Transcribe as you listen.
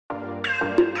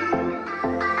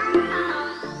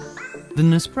The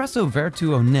Nespresso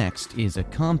Vertuo Next is a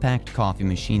compact coffee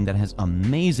machine that has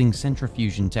amazing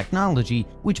centrifusion technology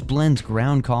which blends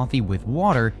ground coffee with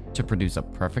water to produce a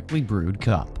perfectly brewed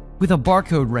cup. With a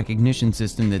barcode recognition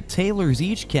system that tailors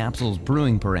each capsule's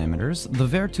brewing parameters, the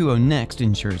Vertuo Next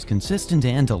ensures consistent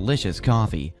and delicious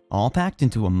coffee, all packed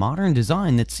into a modern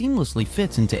design that seamlessly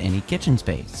fits into any kitchen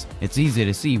space. It's easy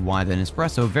to see why the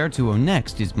Nespresso Vertuo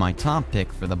Next is my top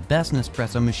pick for the best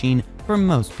Nespresso machine for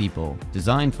most people.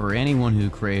 Designed for anyone who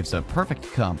craves a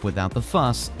perfect cup without the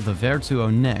fuss, the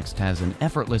Vertuo Next has an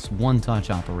effortless one-touch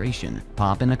operation.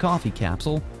 Pop in a coffee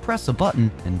capsule, press a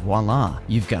button, and voila!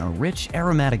 You've got a rich,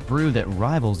 aromatic brew that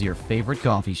rivals your favorite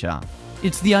coffee shop.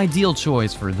 It's the ideal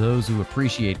choice for those who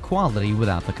appreciate quality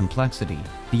without the complexity.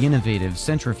 The innovative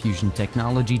centrifusion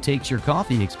technology takes your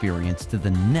coffee experience to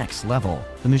the next level.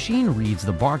 The machine reads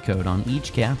the barcode on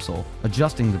each capsule,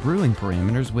 adjusting the brewing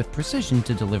parameters with precision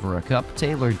to deliver a cup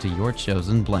tailored to your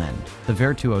chosen blend. The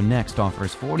Vertuo Next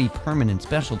offers 40 permanent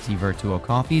specialty Vertuo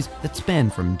coffees that span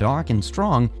from dark and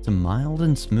strong to mild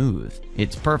and smooth.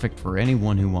 It's perfect for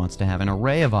anyone who wants to have an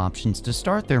array of options to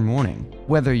start their morning.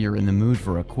 Whether you're in the mood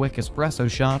for a quick espresso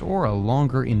shot or a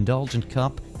longer indulgent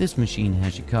cup, this machine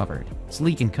has you covered.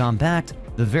 Sleek and compact,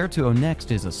 the Vertuo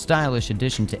Next is a stylish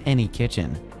addition to any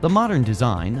kitchen. The modern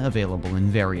design, available in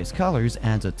various colors,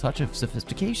 adds a touch of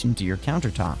sophistication to your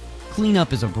countertop.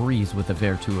 Cleanup is a breeze with the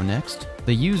Vertuo Next.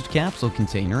 The used capsule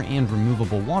container and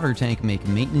removable water tank make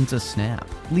maintenance a snap,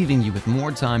 leaving you with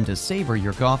more time to savor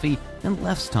your coffee and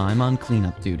less time on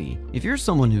cleanup duty. If you're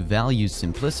someone who values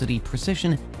simplicity,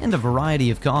 precision, and a variety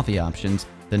of coffee options,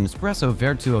 the Nespresso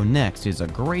Vertuo Next is a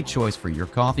great choice for your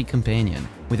coffee companion.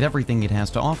 With everything it has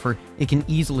to offer, it can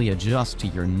easily adjust to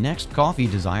your next coffee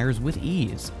desires with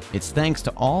ease. It's thanks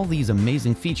to all these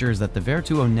amazing features that the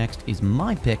Vertuo Next is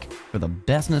my pick for the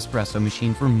best Nespresso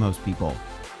machine for most people.